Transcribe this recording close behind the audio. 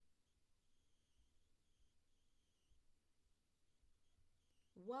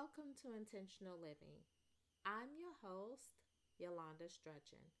Welcome to Intentional Living. I'm your host, Yolanda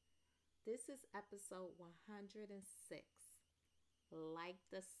Stretchin. This is episode 106, Like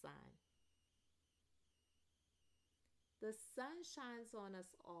the Sun. The sun shines on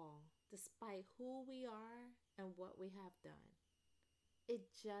us all, despite who we are and what we have done. It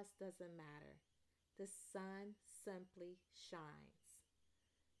just doesn't matter. The sun simply shines.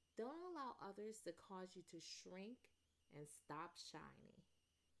 Don't allow others to cause you to shrink and stop shining.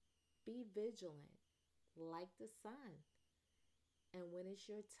 Be vigilant, like the sun. And when it's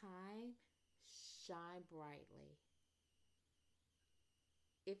your time, shine brightly.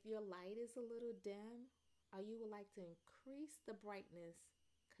 If your light is a little dim or you would like to increase the brightness,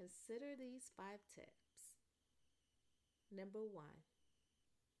 consider these 5 tips. Number 1,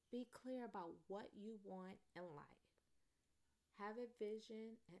 be clear about what you want in life. Have a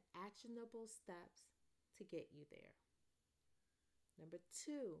vision and actionable steps to get you there. Number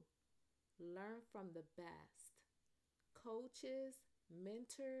 2, learn from the best. Coaches,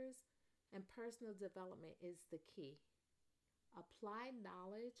 mentors, and personal development is the key. Applied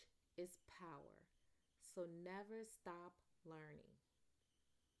knowledge is power, so never stop learning.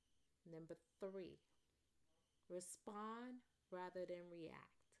 Number 3, respond rather than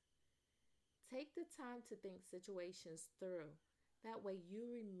react. Take the time to think situations through. That way you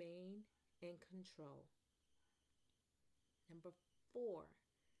remain in control. Number 4,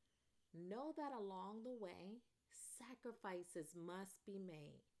 know that along the way, sacrifices must be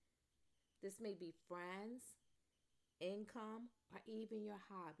made. This may be friends, income, or even your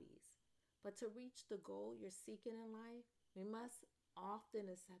hobbies. But to reach the goal you're seeking in life, we must often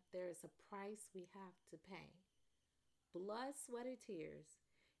accept there is a price we have to pay. Blood, sweat, or tears.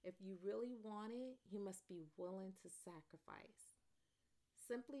 If you really want it, you must be willing to sacrifice.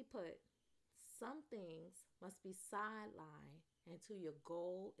 Simply put, some things must be sidelined until your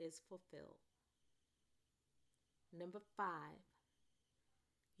goal is fulfilled. Number 5,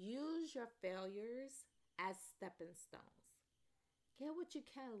 use your failures as stepping stones. Get what you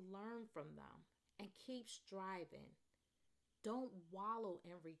can learn from them and keep striving. Don't wallow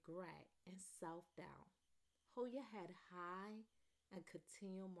in regret and self doubt. Hold your head high and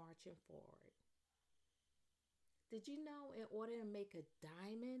continue marching forward. Did you know in order to make a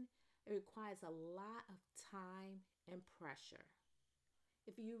diamond, it requires a lot of time and pressure?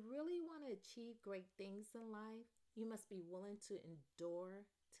 If you really want to achieve great things in life, you must be willing to endure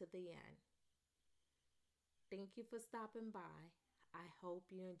to the end. Thank you for stopping by. I hope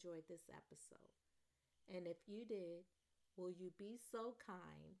you enjoyed this episode. And if you did, will you be so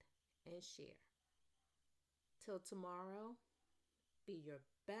kind and share? Till tomorrow, be your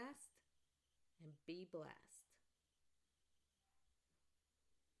best and be blessed.